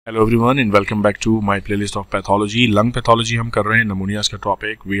Hello everyone and welcome back to my playlist of pathology. Lung pathology हम कर रहे हैं, नमूनियाज का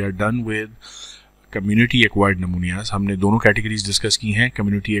topic. We are done with community acquired नमूनियाज। हमने दोनों कैटेगरीज डिस्कस की हैं,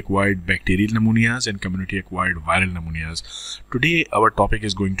 community acquired bacterial नमूनियाज and community acquired viral नमूनियाज। Today our topic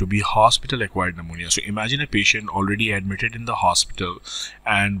is going to be hospital acquired नमूनिया। So imagine a patient already admitted in the hospital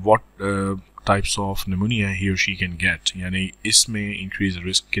and what types of pneumonia he or she can get, यानी इसमें increase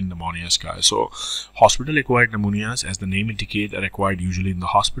risk in pneumonias का। So hospital acquired pneumonias, as the name indicates, are acquired usually in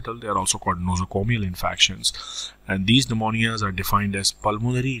the hospital. They are also called nosocomial infections, and these pneumonias are defined as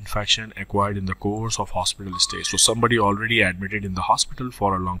pulmonary infection acquired in the course of hospital stay. So somebody already admitted in the hospital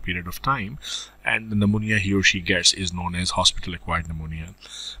for a long period of time, and the pneumonia he or she gets is known as hospital acquired pneumonia.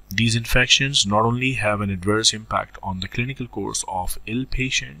 These infections not only have an adverse impact on the clinical course of ill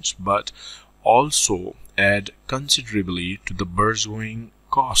patients, but also add considerably to the burgeoning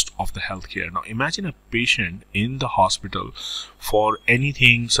cost of the healthcare. Now imagine a patient in the hospital for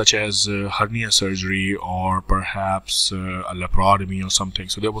anything such as hernia surgery or perhaps a laparotomy or something.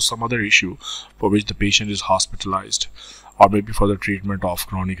 So there was some other issue for which the patient is hospitalized, or maybe for the treatment of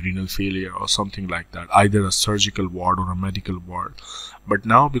chronic renal failure or something like that, either a surgical ward or a medical ward. But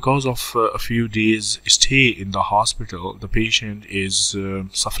now, because of a few days stay in the hospital, the patient is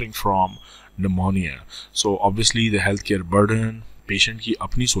suffering from pneumonia. So obviously the healthcare burden, patient की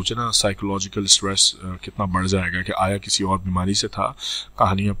अपनी सोचे ना psychological stress कितना बढ़ जाएगा कि आया किसी और बीमारी से था,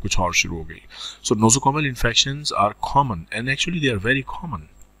 कहानी अब कुछ और शुरू हो गई। सो नोसोकोमल infections are common and actually they are very common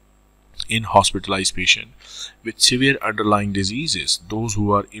in hospitalized patient with severe underlying diseases, those who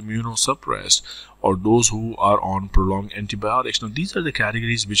are immunosuppressed or those who are on prolonged antibiotics. Now these are the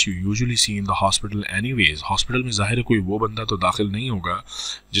categories which you usually see in the hospital anyways. Hospital में जाहिर है कोई वो बंदा तो दाखिल नहीं होगा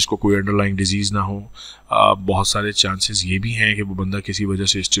जिसको कोई underlying disease ना हो। बहुत सारे chances ये भी हैं कि वो बंदा किसी वजह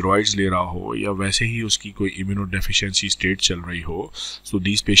से steroids ले रहा हो या वैसे ही उसकी कोई immunodeficiency state चल रही हो। So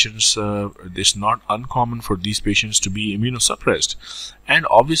these patients, it's not uncommon for these patients to be immunosuppressed,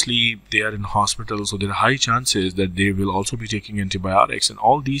 and obviously they are in hospital, so there are high chances that they will also be taking antibiotics, and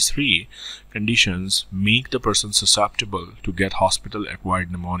all these three conditions make the person susceptible to get hospital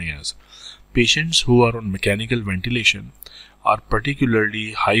acquired pneumonias. Patients who are on mechanical ventilation are particularly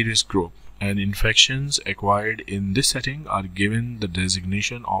high risk group, and infections acquired in this setting are given the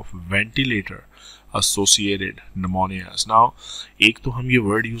designation of ventilator associated pneumonias. Now एक तो हम ये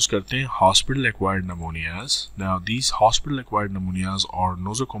word use करते हैं hospital acquired pneumonias. Now these hospital acquired pneumonias or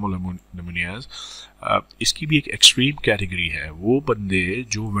nosocomial pneumonias, इसकी भी एक extreme category है। वो बंदे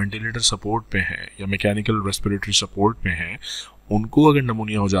जो ventilator support पे हैं या mechanical respiratory support पे हैं, उनको अगर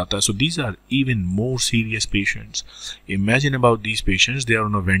नमूनिया हो जाता है, so these are even more serious patients. Imagine about these patients, they are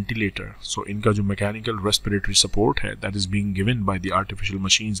on a ventilator, so इनका जो mechanical respiratory support है, that is being given by the artificial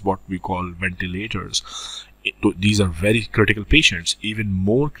machines, what we call ventilators. These are very critical patients, even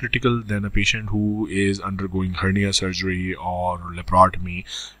more critical than a patient who is undergoing hernia surgery or laparotomy.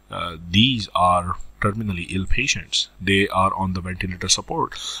 These are terminally ill patients. They are on the ventilator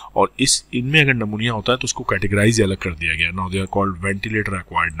support. और इनमें अगर नमूनिया होता है तो उसको categorise अलग कर दिया गया। Now they are called ventilator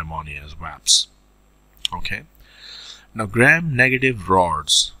acquired pneumonias, VAPs. Okay. Now gram-negative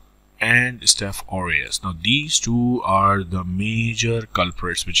rods and Staph aureus. Now these two are the major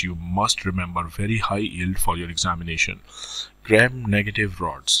culprits which you must remember, very high yield for your examination. Gram-negative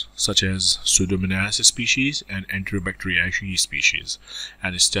rods such as Pseudomonas species and Enterobacteriaceae species,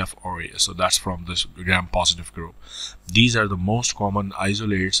 and Staph aureus, so that's from this gram-positive group. These are the most common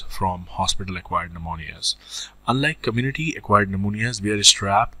isolates from hospital-acquired pneumonias. Unlike community-acquired pneumonias, where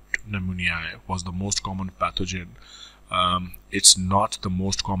Strep pneumoniae was the most common pathogen, it's not the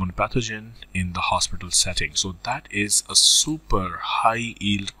most common pathogen in the hospital setting. So that is a super high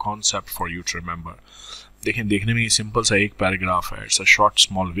yield concept for you to remember. देखें, देखने में ये simple सा एक paragraph है, it's a short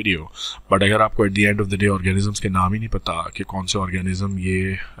small video, but अगर आपको at the end of the day organisms के नाम ही नहीं पता कि कौन से ऑर्गेनिज्म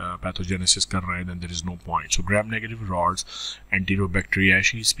ये पैथोजेनेसिस कर रहे हैं, then there is no point. So gram negative rods,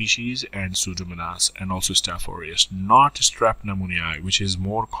 एंटीरोबैक्टीरियाceae species and Pseudomonas, and also Staph aureus, not Strep pneumoniae, which is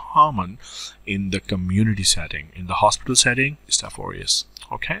more common in the community setting. In the hospital setting, Staph aureus.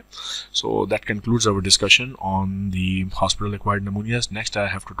 Okay, so that concludes our discussion on the hospital acquired pneumonias. Next I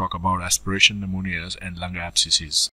have to talk about aspiration pneumonias and lung abscesses.